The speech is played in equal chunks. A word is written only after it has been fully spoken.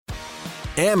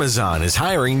Amazon is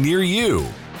hiring near you.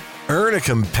 Earn a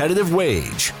competitive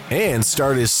wage and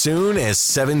start as soon as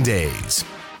 7 days.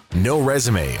 No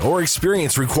resume or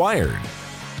experience required.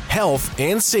 Health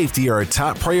and safety are a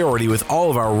top priority with all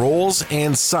of our roles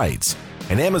and sites,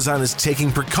 and Amazon is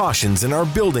taking precautions in our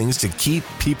buildings to keep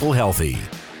people healthy.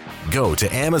 Go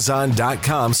to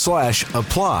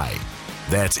amazon.com/apply.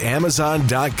 That's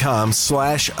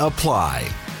amazon.com/apply.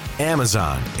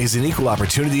 Amazon is an equal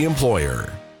opportunity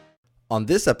employer. On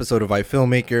this episode of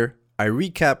iFilmmaker, I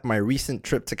recap my recent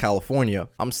trip to California.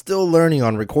 I'm still learning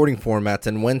on recording formats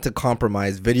and when to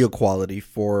compromise video quality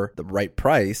for the right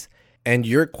price, and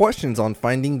your questions on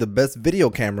finding the best video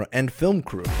camera and film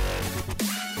crew.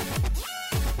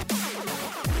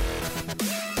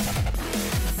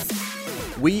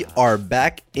 We are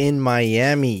back in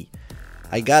Miami.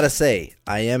 I gotta say,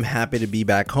 I am happy to be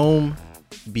back home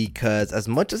because as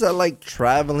much as I like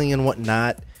traveling and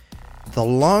whatnot, the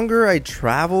longer I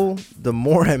travel, the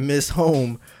more I miss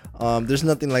home. There's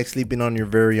nothing like sleeping on your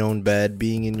very own bed,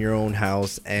 being in your own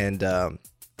house, and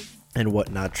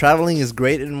whatnot. Traveling is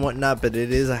great and whatnot, but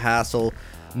it is a hassle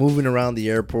moving around the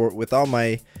airport with all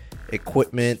my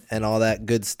equipment and all that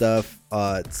good stuff.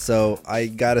 So I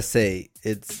gotta say,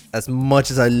 it's as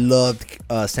much as I loved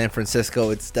San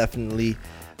Francisco, it's definitely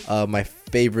my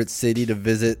favorite city to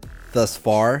visit thus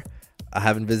far. I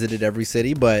haven't visited every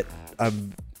city, but I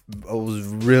was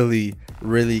really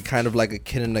kind of like a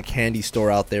kid in a candy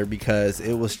store out there because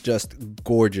it was just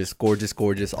gorgeous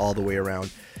all the way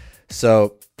around.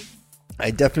 So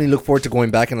I definitely look forward to going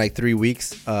back in like 3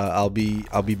 weeks. I'll be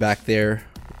back there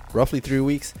roughly 3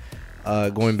 weeks,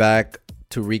 going back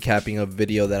to recapping a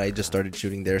video that I just started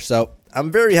shooting there. So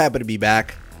I'm very happy to be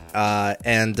back.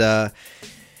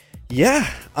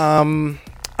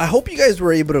 I hope you guys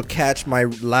were able to catch my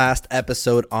last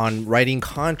episode on writing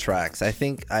contracts. I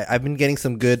think I've been getting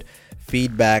some good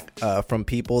feedback from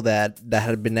people that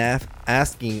had been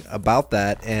asking about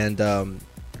that, and I'm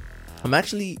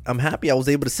happy I was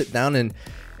able to sit down and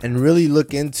really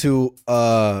look into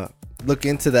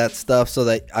that stuff so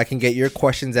that I can get your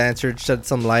questions answered, shed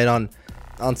some light on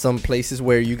some places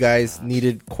where you guys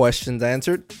needed questions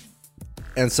answered,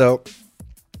 and so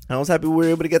I was happy we were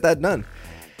able to get that done.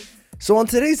 So on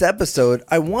today's episode,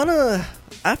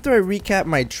 after I recap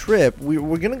my trip,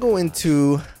 we're going to go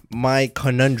into my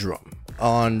conundrum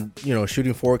on,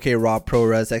 shooting 4K RAW,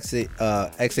 ProRes,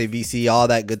 XAVC, all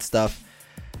that good stuff.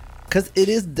 Because it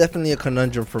is definitely a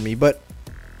conundrum for me. But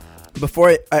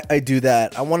before I do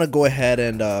that, I want to go ahead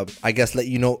and I guess let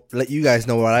you guys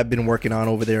know what I've been working on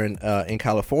over there in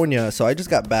California. So I just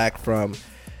got back from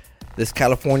this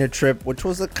California trip, which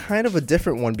was a kind of a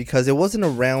different one because it wasn't a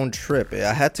round trip.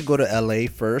 I had to go to LA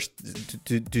first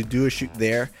to do a shoot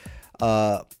there.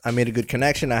 I made a good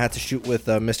connection. I had to shoot with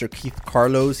Mr. Keith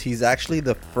Carlos. He's actually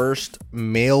the first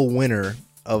male winner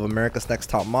of America's Next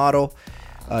Top Model.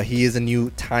 He is a new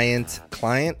Tyant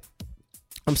client.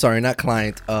 I'm sorry, not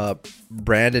client,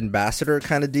 brand ambassador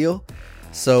kind of deal.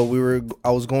 So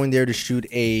I was going there to shoot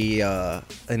an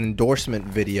endorsement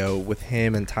video with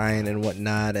him and Tyne and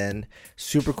whatnot, and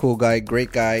super cool guy,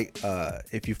 great guy.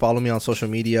 If you follow me on social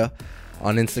media,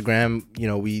 on Instagram,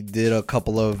 we did a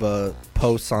couple of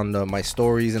posts on my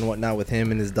stories and whatnot with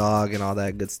him and his dog and all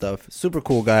that good stuff. Super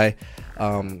cool guy.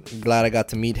 Glad I got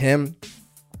to meet him,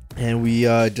 and we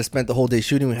just spent the whole day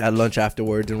shooting. We had lunch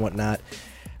afterwards and whatnot.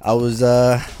 I was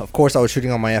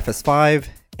shooting on my FS5.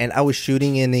 And I was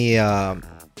shooting in a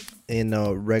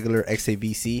regular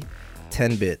XAVC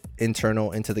 10-bit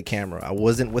internal into the camera. I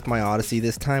wasn't with my Odyssey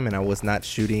this time, and I was not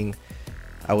shooting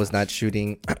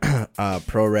ProRes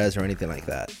or anything like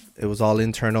that. It was all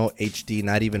internal HD,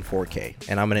 not even 4K.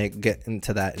 And I'm gonna get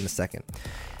into that in a second.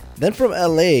 Then from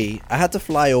LA, I had to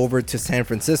fly over to San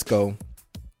Francisco.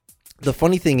 The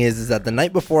funny thing is that the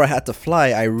night before I had to fly,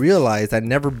 I realized I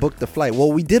never booked the flight.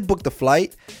 Well, we did book the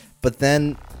flight, but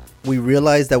then we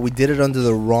realized that we did it under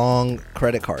the wrong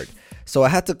credit card. So I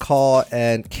had to call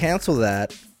and cancel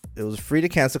that. It was free to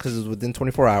cancel because it was within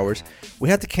 24 hours. We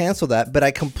had to cancel that, but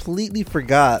I completely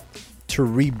forgot to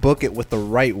rebook it with the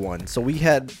right one. So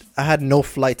I had no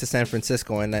flight to San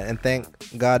Francisco, and thank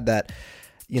God that,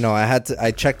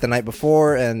 I checked the night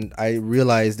before and I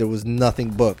realized there was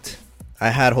nothing booked. I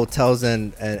had hotels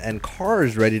and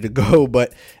cars ready to go,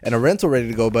 and a rental ready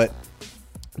to go, but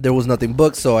there was nothing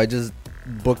booked. So I just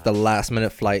booked a last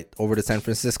minute flight over to San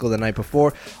Francisco the night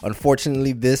before.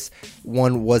 Unfortunately, this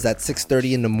one was at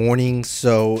 6:30 in the morning,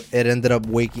 so it ended up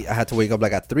I had to wake up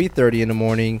like at 3:30 in the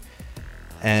morning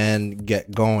and get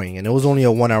going, and it was only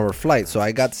a 1 hour flight. So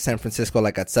I got to San Francisco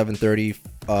like at 7:30,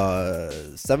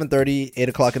 8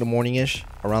 o'clock in the morning ish,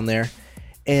 around there.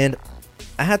 And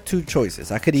I had two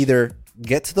choices. I could either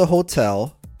get to the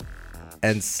hotel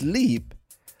and sleep,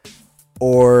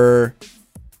 or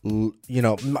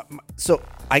so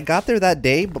I got there that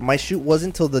day, but my shoot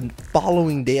wasn't until the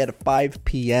following day at 5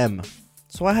 p.m.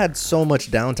 So I had so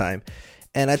much downtime,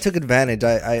 and I took advantage.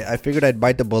 I figured I'd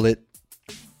bite the bullet.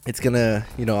 It's gonna,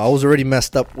 I was already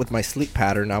messed up with my sleep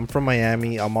pattern. I'm from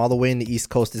Miami. I'm all the way in the East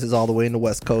Coast. This is all the way in the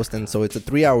West Coast, and so it's a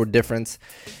 3-hour difference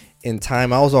in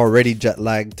time. I was already jet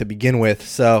lagged to begin with,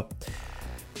 so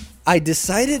I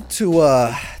decided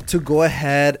to go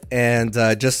ahead and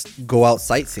just go out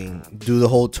sightseeing, do the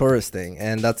whole tourist thing,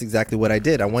 and that's exactly what I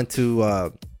did. I went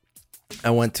to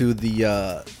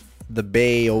the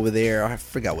bay over there. I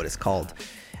forgot what it's called.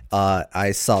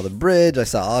 I saw the bridge. I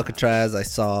saw Alcatraz. I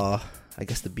saw, I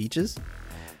guess, the beaches,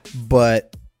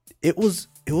 but it was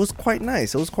quite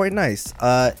nice. It was quite nice.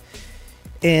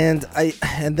 And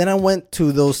then I went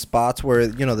to those spots where,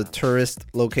 the tourist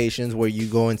locations where you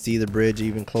go and see the bridge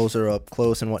even closer, up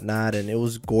close and whatnot. And it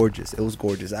was gorgeous. It was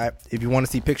gorgeous. If you want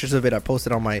to see pictures of it, I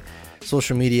posted on my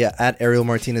social media at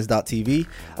arielmartinez.tv.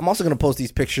 I'm also going to post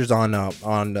these pictures on the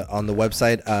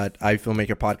website at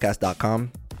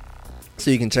ifilmmakerpodcast.com.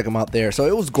 So you can check them out there. So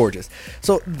it was gorgeous.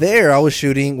 So there I was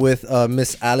shooting with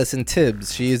Miss Allison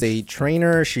Tibbs. She is a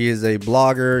trainer. She is a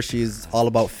blogger. She's all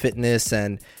about fitness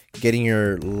and getting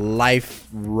your life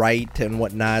right and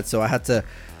whatnot. So I had to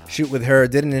shoot with her,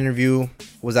 did an interview,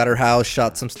 was at her house,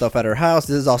 shot some stuff at her house.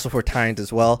 This is also for Tyant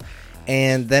as well.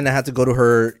 And then I had to go to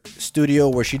her studio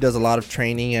where she does a lot of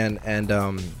training and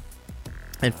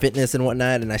fitness and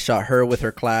whatnot. And I shot her with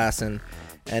her class, and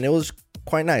it was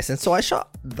quite nice. And so I shot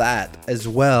that as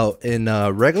well in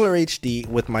regular HD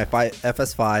with my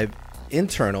FS5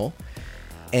 internal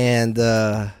and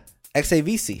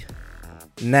XAVC.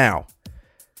 Now,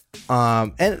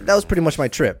 and that was pretty much my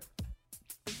trip.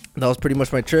 I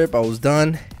was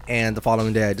done, and the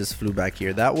following day I just flew back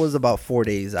here. That was about 4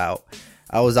 days out.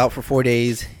 I was out for 4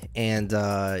 days, and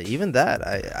even that,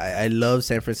 I love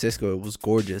San Francisco. It was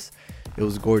gorgeous.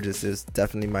 It's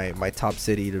definitely my top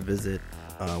city to visit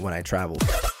when I travel.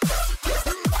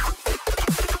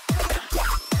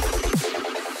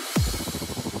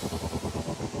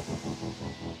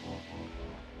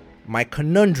 My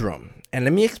conundrum. And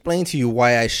let me explain to you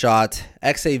why I shot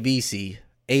XAVC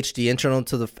HD internal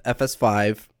to the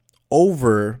FS5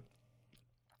 over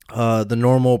the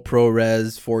normal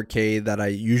ProRes 4K that I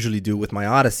usually do with my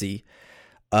Odyssey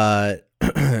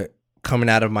coming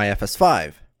out of my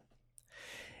FS5.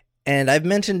 And I've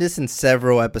mentioned this in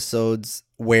several episodes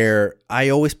where I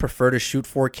always prefer to shoot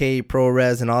 4K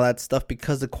ProRes and all that stuff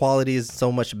because the quality is so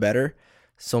much better,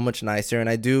 so much nicer. And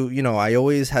I do, I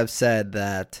always have said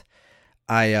that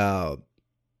I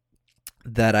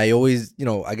always,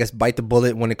 I guess, bite the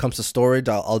bullet when it comes to storage.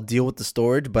 I'll deal with the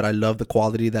storage, but I love the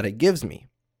quality that it gives me.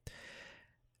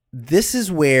 This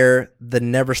is where the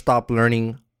never stop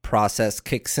learning process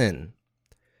kicks in.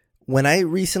 When I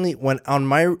recently went on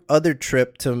my other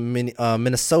trip to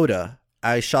Minnesota,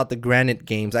 I shot the Granite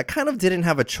Games. I kind of didn't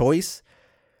have a choice.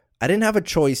 I didn't have a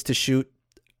choice to shoot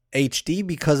HD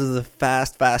because of the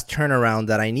fast turnaround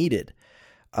that I needed.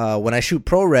 When I shoot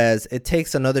ProRes, it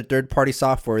takes another third-party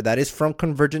software that is from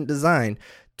Convergent Design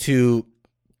to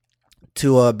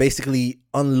basically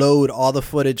unload all the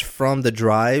footage from the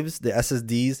drives, the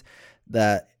SSDs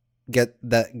that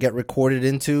get recorded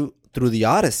into through the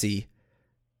Odyssey.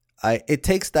 It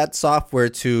takes that software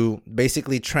to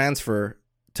basically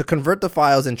convert the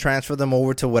files and transfer them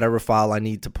over to whatever file I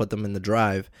need to put them in the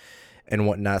drive and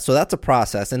whatnot. So that's a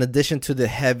process. In addition to the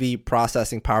heavy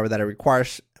processing power that it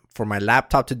requires for my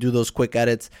laptop to do those quick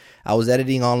edits, I was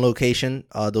editing on location,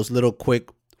 those little quick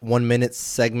 1-minute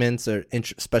segments or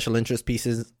special interest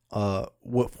pieces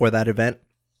for that event.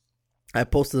 I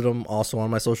posted them also on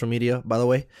my social media, by the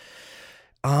way.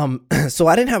 So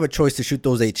I didn't have a choice to shoot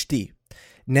those HD.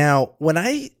 Now, when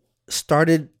I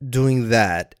started doing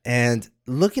that and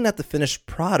looking at the finished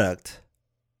product,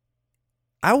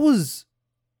 I was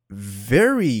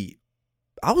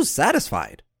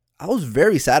satisfied. I was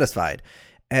very satisfied.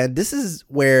 And this is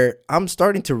where I'm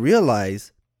starting to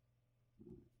realize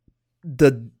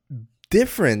the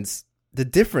difference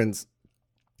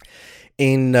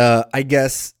in, I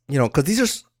guess, because these are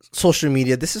social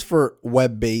media. This is for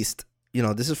web-based,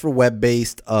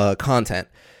 content.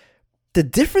 The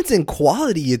difference in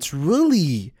quality, it's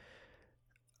really,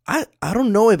 I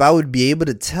don't know if I would be able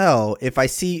to tell if I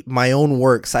see my own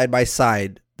work side by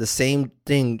side, the same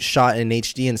thing shot in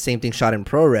HD and the same thing shot in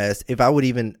ProRes, if I would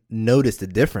even notice the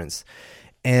difference.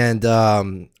 And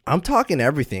I'm talking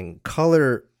everything,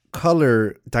 color,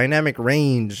 dynamic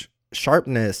range,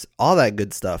 sharpness, all that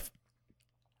good stuff.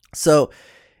 So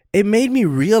it made me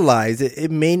realize,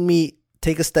 it made me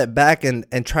take a step back and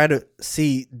try to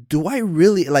see, do I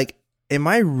really, like, am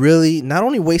I really not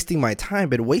only wasting my time,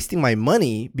 but wasting my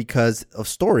money because of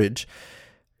storage,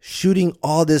 shooting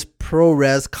all this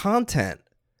ProRes content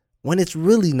when it's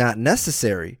really not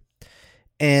necessary?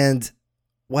 And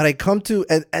what I come to,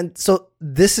 and so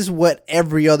this is what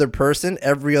every other person,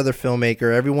 every other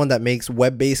filmmaker, everyone that makes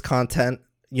web-based content,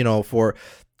 you know, for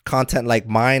content like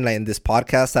mine, like in this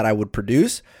podcast that I would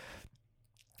produce,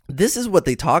 this is what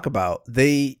they talk about.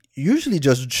 They usually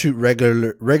just shoot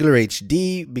regular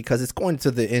HD because it's going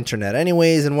to the internet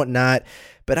anyways and whatnot.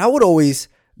 But I would always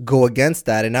go against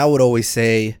that, and I would always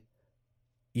say,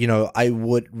 you know, I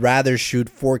would rather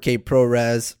shoot 4K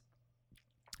ProRes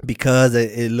because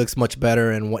it looks much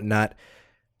better and whatnot.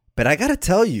 But I gotta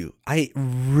tell you, I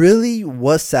really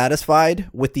was satisfied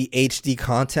with the HD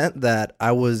content that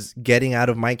I was getting out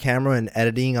of my camera and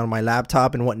editing on my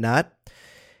laptop and whatnot.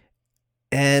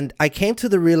 And I came to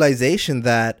the realization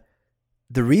that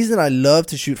the reason I love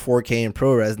to shoot 4K in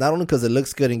ProRes, not only because it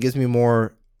looks good and gives me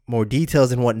more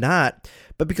details and whatnot,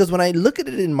 but because when I look at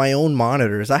it in my own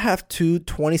monitors, I have two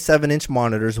 27-inch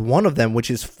monitors, one of them which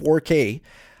is 4K.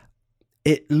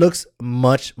 It looks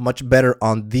much, much better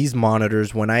on these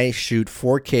monitors when I shoot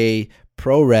 4K,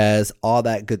 ProRes, all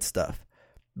that good stuff.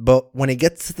 But when it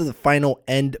gets to the final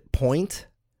end point,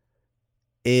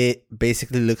 it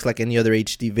basically looks like any other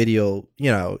HD video, you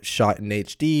know, shot in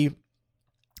HD,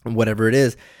 whatever it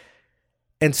is.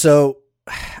 And so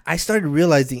I started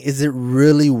realizing, is it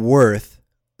really worth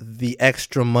the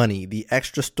extra money, the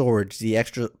extra storage, the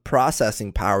extra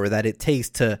processing power that it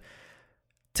takes to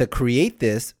create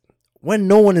this when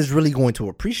no one is really going to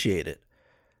appreciate it?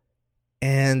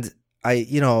 And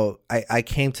I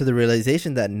came to the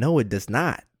realization that no, it does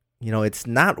not. You know, it's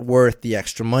not worth the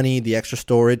extra money, the extra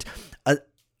storage.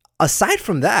 Aside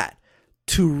from that,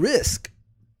 to risk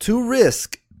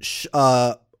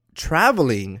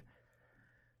traveling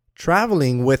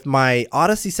with my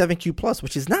Odyssey 7Q Plus,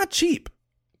 which is not cheap.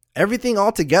 Everything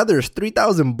all together is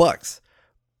 $3,000.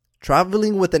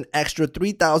 Traveling with an extra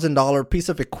 $3,000 piece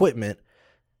of equipment,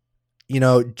 you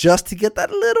know, just to get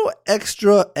that little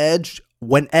extra edge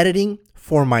when editing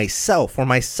for myself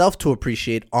to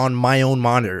appreciate on my own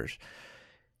monitors.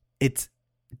 It's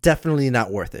definitely not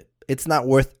worth it. It's not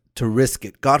worth to risk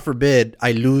it. God forbid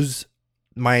I lose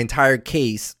my entire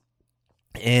case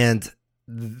and,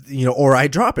 you know, or I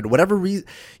drop it, whatever reason,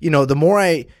 you know, the more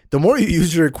you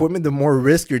use your equipment, the more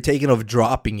risk you're taking of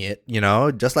dropping it, you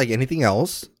know, just like anything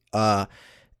else.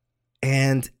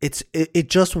 And it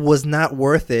just was not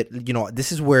worth it. You know,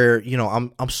 this is where, you know,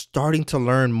 I'm starting to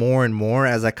learn more and more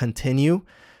as I continue,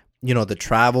 you know, the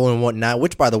travel and whatnot,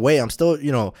 which, by the way, I'm still,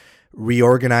 you know,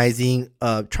 reorganizing,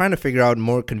 trying to figure out a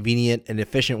more convenient and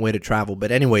efficient way to travel.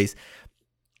 But anyways,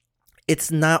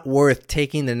 it's not worth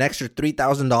taking an extra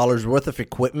 $3,000 worth of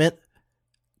equipment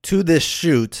to this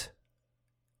shoot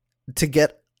to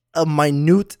get a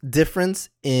minute difference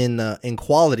in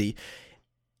quality.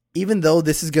 Even though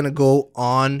this is going to go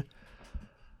on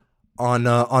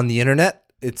the internet,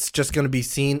 it's just going to be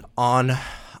seen on a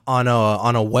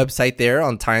website there,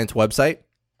 on Tyan's website.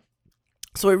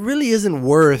 So it really isn't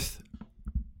worth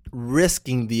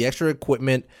risking the extra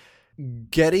equipment,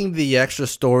 getting the extra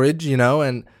storage, you know,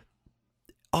 and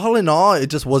all in all, it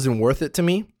just wasn't worth it to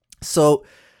me. So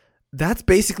that's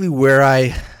basically where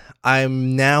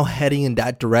I'm now heading in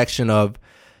that direction of,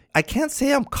 I can't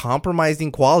say I'm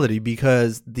compromising quality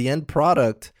because the end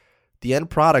product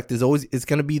is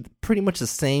going to be pretty much the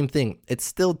same thing. It's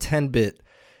still 10-bit.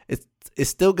 It's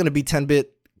still going to be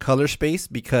 10-bit color space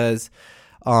because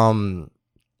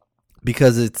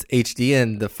it's HD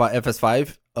and the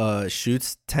FS5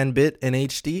 shoots 10-bit in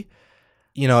HD.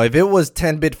 You know, if it was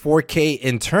 10-bit 4K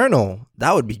internal,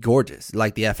 that would be gorgeous,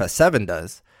 like the FS7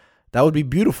 does. That would be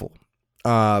beautiful.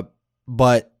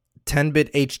 But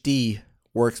 10-bit HD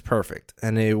works perfect,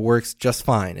 and it works just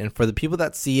fine. And for the people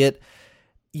that see it,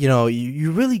 you know,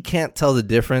 you really can't tell the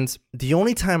difference. The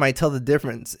only time I tell the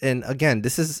difference, and again,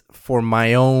 this is for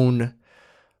my own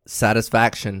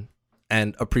satisfaction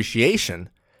and appreciation,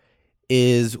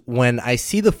 is when I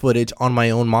see the footage on my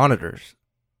own monitors.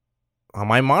 On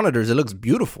my monitors, it looks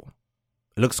beautiful.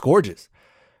 It looks gorgeous.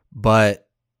 But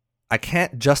I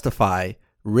can't justify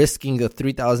risking a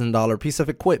 $3,000 piece of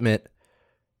equipment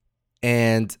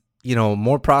and, you know,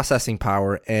 more processing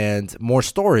power and more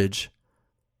storage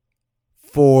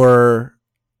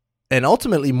and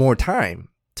ultimately more time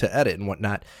to edit and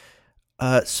whatnot,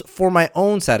 for my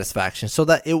own satisfaction, so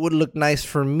that it would look nice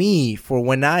for me for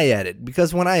when I edit.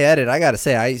 Because when I edit, I gotta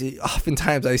say,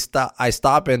 oftentimes I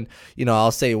stop and,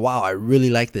 I'll say, wow, I really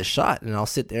like this shot, and I'll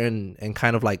sit there and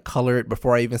kind of like color it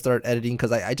before I even start editing,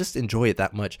 because I just enjoy it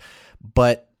that much.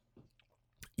 But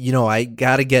I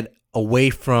gotta get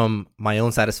away from my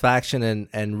own satisfaction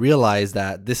and realize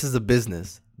that this is a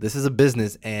business.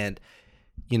 And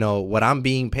what I'm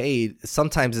being paid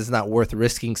sometimes is not worth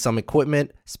risking some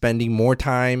equipment, spending more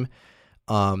time,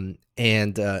 and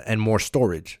more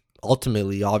storage.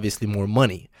 Ultimately, obviously, more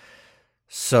money.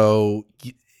 So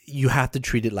you have to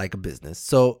treat it like a business.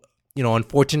 So,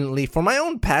 unfortunately, for my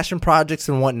own passion projects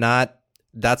and whatnot,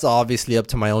 that's obviously up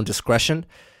to my own discretion.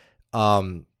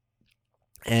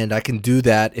 And I can do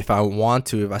that if I want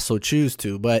to, if I so choose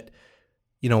to. But,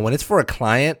 when it's for a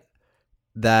client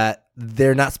that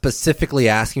they're not specifically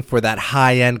asking for that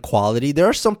high-end quality, there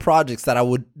are some projects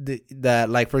that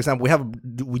like, for example,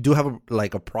 we do have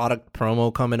a product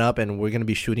promo coming up, and we're going to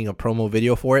be shooting a promo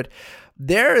video for it.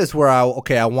 There is where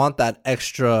I want that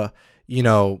extra,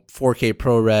 4K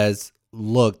ProRes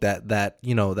look, that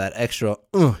extra,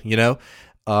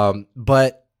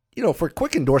 but for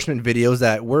quick endorsement videos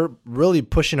that we're really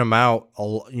pushing them out,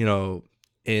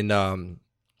 in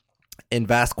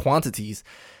vast quantities,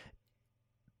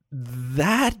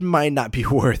 that might not be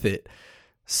worth it.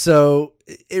 So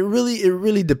it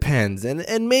really depends.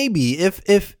 And maybe if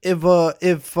a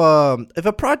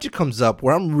project comes up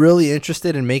where I'm really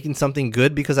interested in making something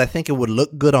good because I think it would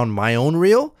look good on my own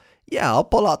reel, yeah, I'll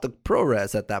pull out the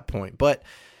ProRes at that point. But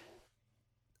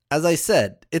as I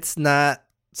said,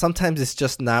 sometimes it's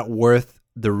just not worth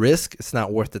the risk. It's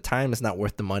not worth the time. It's not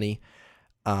worth the money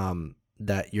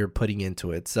that you're putting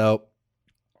into it. So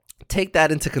take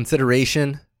that into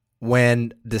consideration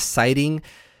when deciding.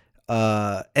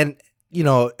 And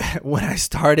when I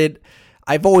started,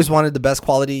 I've always wanted the best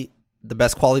quality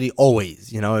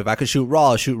always. If I could shoot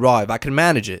raw, I'll shoot raw. If I can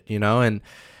manage it,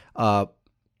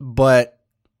 but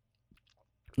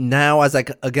now as I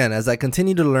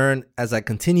continue to learn, as I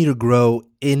continue to grow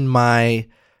in my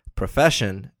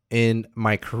profession, in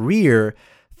my career,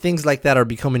 things like that are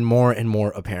becoming more and more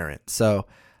apparent. So,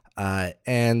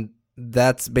 and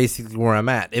that's basically where I'm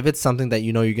at. If it's something that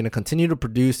you're going to continue to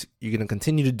produce, you're going to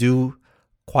continue to do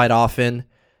quite often,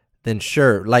 then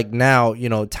sure. Like now,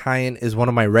 Tyan is one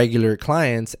of my regular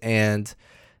clients, and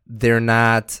they're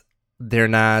not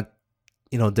demanding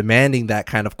that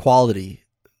kind of quality.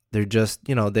 They're just,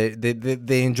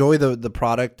 they enjoy the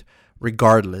product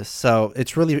regardless. So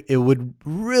it would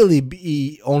really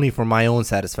be only for my own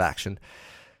satisfaction.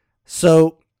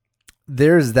 So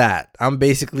there's that. I'm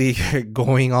basically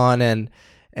going on and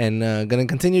going to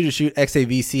continue to shoot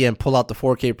XAVC and pull out the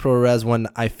 4K ProRes when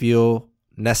I feel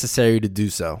necessary to do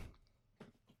so.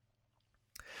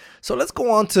 So let's go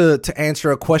on to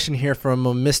answer a question here from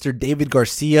Mr. David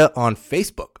Garcia on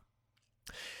Facebook.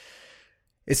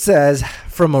 It says,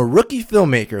 from a rookie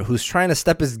filmmaker who's trying to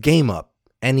step his game up,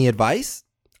 any advice?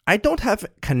 I don't have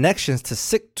connections to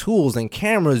sick tools and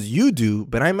cameras you do,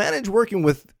 but I manage working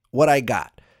with what I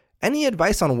got. Any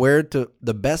advice on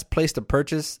the best place to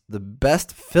purchase the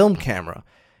best film camera?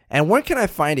 And where can I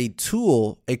find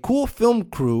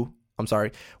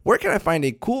where can I find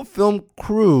a cool film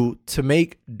crew to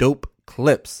make dope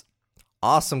clips?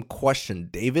 Awesome question,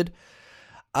 David.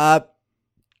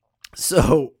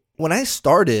 So when I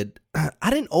started,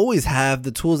 I didn't always have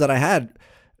the tools that I had.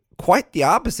 Quite the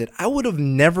opposite. I would have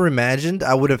never imagined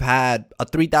I would have had a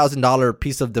 $3,000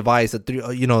 piece of device,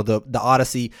 the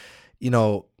Odyssey,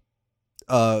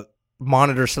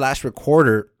 monitor /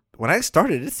 recorder. When I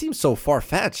started, it seemed so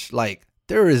far-fetched. Like,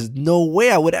 there is no way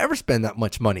I would ever spend that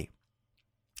much money.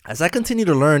 As I continue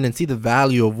to learn and see the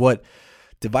value of what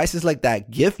devices like that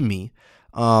give me,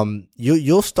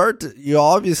 you'll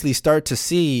obviously start to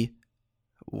see,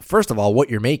 first of all, what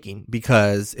you're making,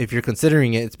 because if you're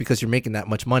considering it, it's because you're making that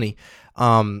much money.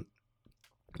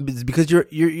 It's because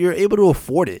you're able to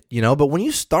afford it, But when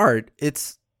you start,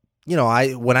 it's,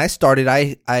 when I started,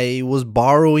 I was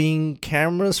borrowing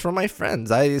cameras from my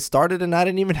friends. I started and I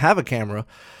didn't even have a camera.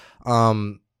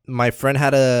 My friend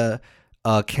had a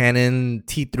Canon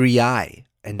T3i,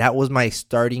 and that was my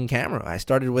starting camera. I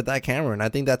started with that camera, and I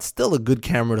think that's still a good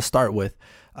camera to start with.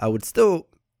 I would still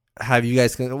have you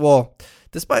guys,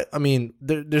 despite,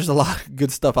 there's a lot of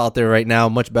good stuff out there right now,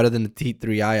 much better than the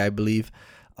T3i, I believe,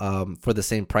 for the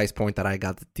same price point that I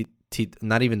got the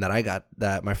not even that I got,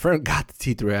 that my friend got the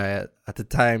T3i at the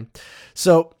time.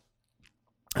 So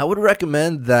I would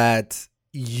recommend that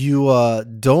you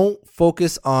don't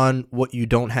focus on what you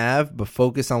don't have, but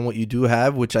focus on what you do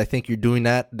have, which I think you're doing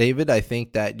that, David. I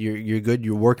think that you're good.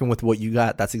 You're working with what you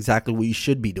got. That's exactly what you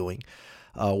should be doing.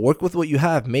 Work with what you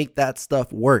have. Make that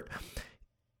stuff work.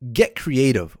 Get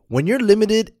creative. When you're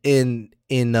limited in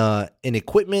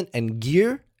equipment and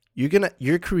gear,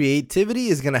 your creativity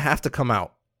is gonna have to come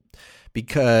out,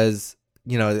 because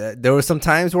there were some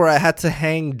times where I had to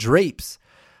hang drapes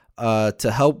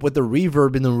to help with the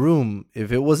reverb in the room.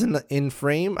 If it wasn't in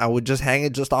frame, I would just hang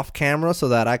it just off camera so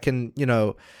that I can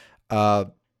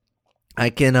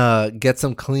get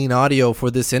some clean audio for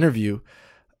this interview.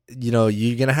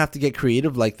 You're gonna have to get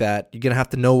creative like that. You're gonna have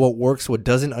to know what works, what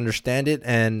doesn't, understand it,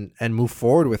 and move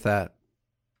forward with that.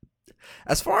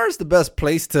 As far as the best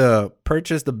place to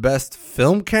purchase the best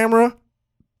film camera,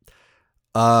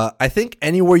 I think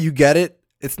anywhere you get it,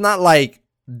 it's not like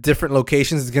different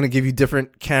locations is going to give you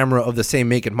different camera of the same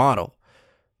make and model.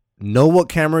 Know what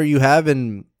camera you have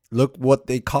and look what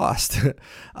they cost.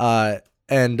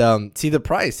 And see the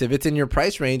price. If it's in your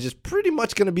price range, it's pretty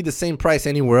much going to be the same price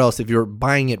anywhere else if you're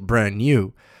buying it brand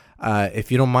new.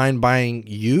 If you don't mind buying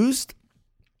used,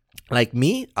 like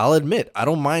me, I'll admit, I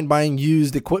don't mind buying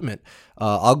used equipment.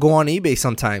 I'll go on eBay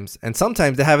sometimes, and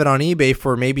sometimes they have it on eBay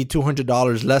for maybe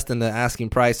 $200 less than the asking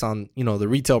price on, the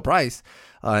retail price,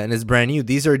 and it's brand new.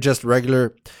 These are just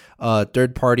regular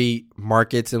third-party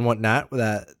markets and whatnot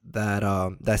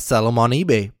that sell them on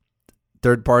eBay.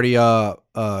 Third-party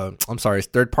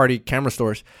camera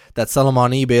stores that sell them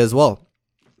on eBay as well.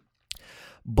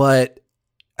 But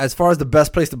as far as the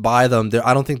best place to buy them,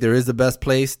 I don't think there is the best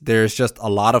place. There's just a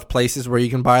lot of places where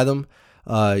you can buy them.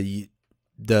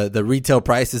 The retail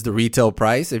price is the retail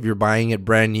price. If you're buying it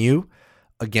brand new,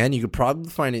 again, you could probably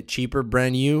find it cheaper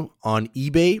brand new on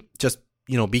eBay. Just,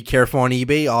 be careful on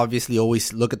eBay. Obviously,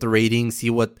 always look at the ratings, see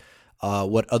what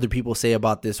other people say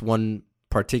about this one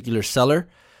particular seller,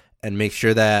 and make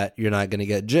sure that you're not going to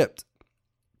get gypped.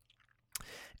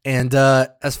 And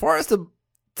as far as to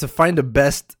find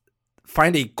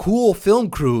a cool film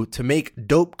crew to make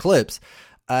dope clips,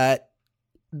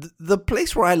 the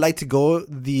place where I like to go,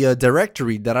 the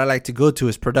directory that I like to go to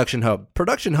is Production Hub.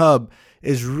 Production Hub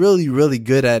is really, really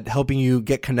good at helping you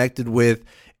get connected with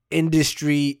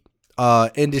industry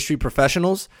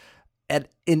professionals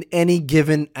in any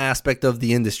given aspect of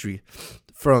the industry.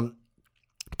 From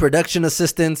production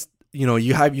assistants,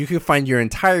 you can find your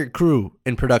entire crew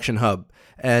in Production Hub.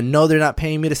 And no, they're not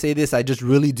paying me to say this. I just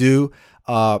really do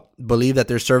believe that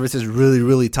their service is really,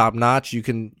 really top notch.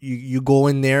 You go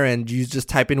in there and you just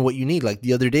type in what you need. Like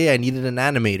the other day, I needed an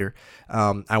animator.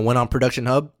 I went on Production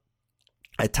Hub.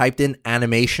 I typed in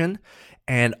animation,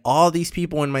 and all these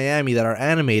people in Miami that are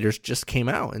animators just came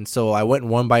out. And so I went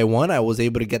one by one. I was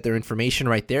able to get their information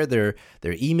right there, their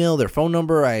email, their phone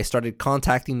number. I started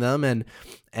contacting them, and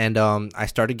I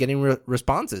started getting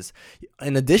responses.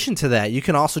 In addition to that, you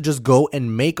can also just go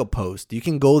and make a post. You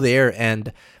can go there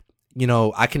and,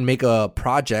 I can make a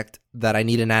project that I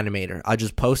need an animator. I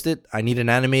just post it. I need an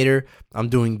animator. I'm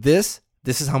doing this.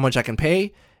 This is how much I can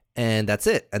pay. And that's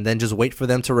it. And then just wait for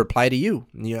them to reply to you.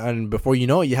 And before you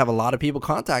know it, you have a lot of people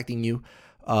contacting you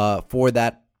for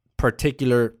that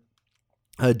particular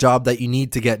job that you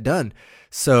need to get done.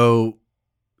 So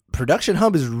Production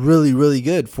Hub is really, really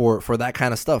good for that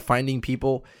kind of stuff, finding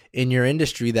people in your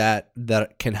industry that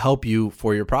can help you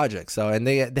for your project. So, and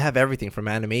they have everything from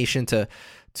animation to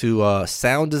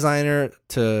sound designer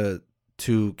to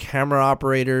camera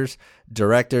operators,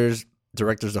 directors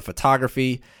of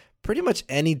photography. Pretty much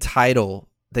any title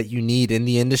that you need in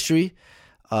the industry,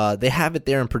 they have it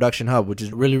there in Production Hub, which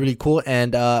is really, really cool.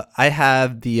 And I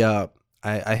have the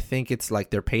I think it's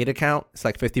like their paid account. It's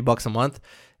like $50 a month,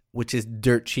 which is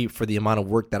dirt cheap for the amount of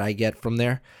work that I get from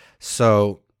there.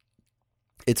 So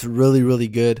it's really, really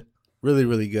good. Really,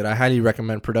 really good. I highly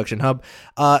recommend Production Hub.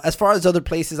 As far as other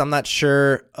places, I'm not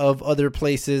sure of other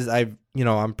places.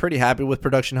 I'm pretty happy with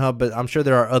Production Hub, but I'm sure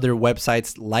there are other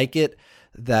websites like it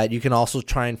that you can also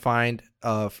try and find.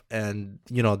 And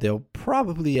they'll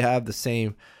probably have the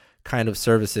same kind of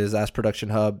services as Production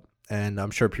Hub, and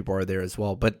I'm sure people are there as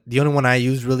well. But the only one I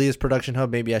use really is Production Hub.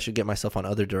 Maybe I should get myself on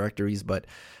other directories, but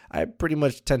I pretty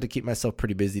much tend to keep myself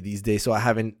pretty busy these days, so I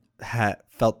haven't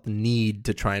felt the need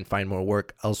to try and find more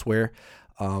work elsewhere.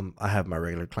 I have my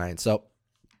regular clients. So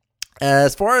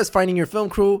as far as finding your film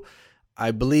crew, I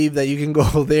believe that you can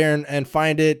go there and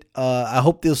find it. I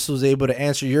hope this was able to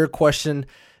answer your question,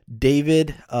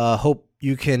 David. Hope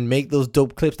you can make those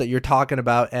dope clips that you're talking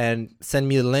about and send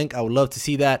me the link. I would love to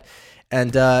see that.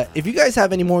 And if you guys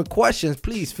have any more questions,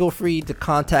 please feel free to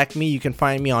contact me. You can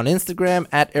find me on Instagram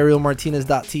at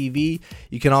arielmartinez.tv.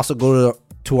 You can also go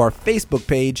to our Facebook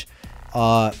page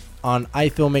on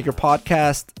iFilmmaker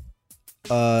Podcast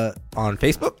on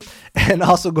Facebook, and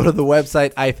also go to the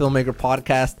website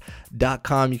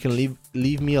ifilmmakerpodcast.com. You can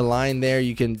leave me a line there.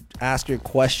 You can ask your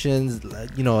questions.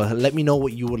 Let me know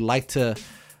what you would like to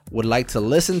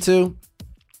listen to,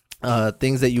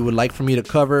 things that you would like for me to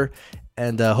cover,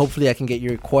 and hopefully I can get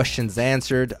your questions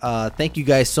answered. Thank you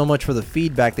guys so much for the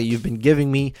feedback that you've been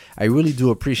giving me. I really do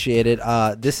appreciate it.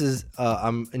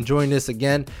 I'm enjoying this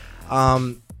again.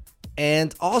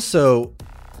 And also,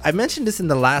 I mentioned this in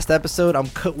the last episode.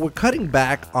 We're cutting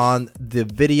back on the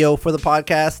video for the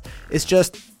podcast. It's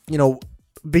just,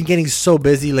 been getting so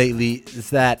busy lately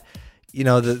is that,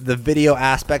 the video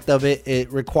aspect of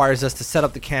it requires us to set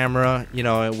up the camera,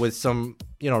 with some,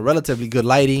 relatively good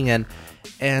lighting, and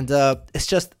it's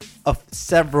just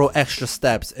several extra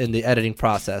steps in the editing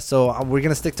process. So we're going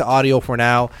to stick to audio for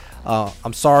now.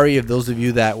 I'm sorry if those of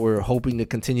you that were hoping to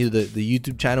continue the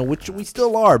YouTube channel, which we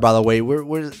still are, by the way.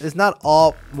 It's not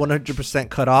all 100%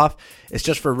 cut off. It's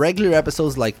just for regular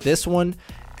episodes like this one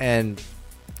and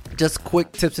just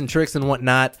quick tips and tricks and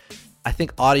whatnot. I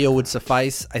think audio would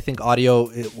suffice. I think audio,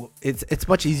 it's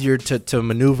much easier to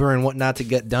maneuver and whatnot to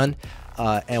get done.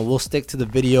 And we'll stick to the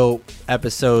video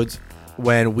episodes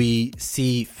when we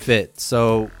see fit.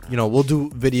 So, we'll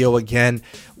do video again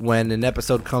when an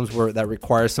episode comes that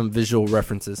requires some visual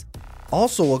references.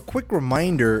 Also, a quick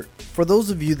reminder for those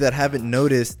of you that haven't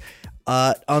noticed,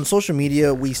 on social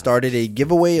media, we started a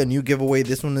new giveaway.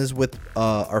 This one is with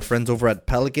our friends over at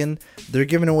Pelican. They're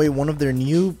giving away one of their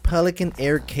new Pelican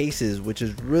Air cases, which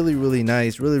is really, really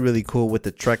nice, really, really cool with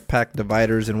the Trek Pack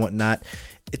dividers and whatnot.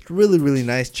 It's really, really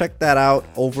nice. Check that out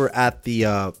over at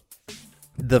the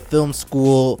Film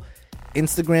School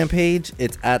Instagram page.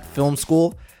 It's at Film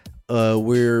School.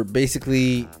 We're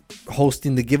basically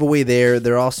hosting the giveaway there.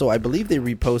 They're also, I believe they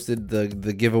reposted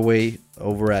the giveaway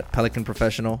over at Pelican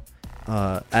Professional.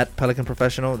 At Pelican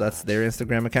Professional, that's their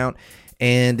Instagram account.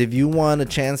 And if you want a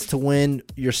chance to win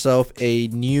yourself a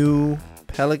new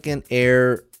Pelican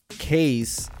Air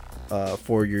case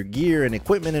for your gear and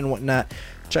equipment and whatnot,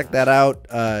 check that out.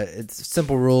 It's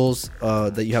simple rules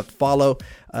that you have to follow.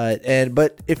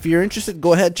 But if you're interested,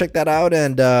 go ahead, check that out,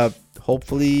 and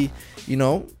hopefully, you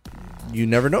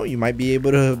never know, you might be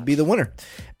able to be the winner.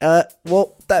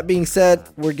 Well, that being said,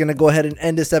 we're gonna go ahead and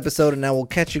end this episode, and I will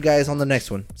catch you guys on the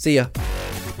next one. See ya.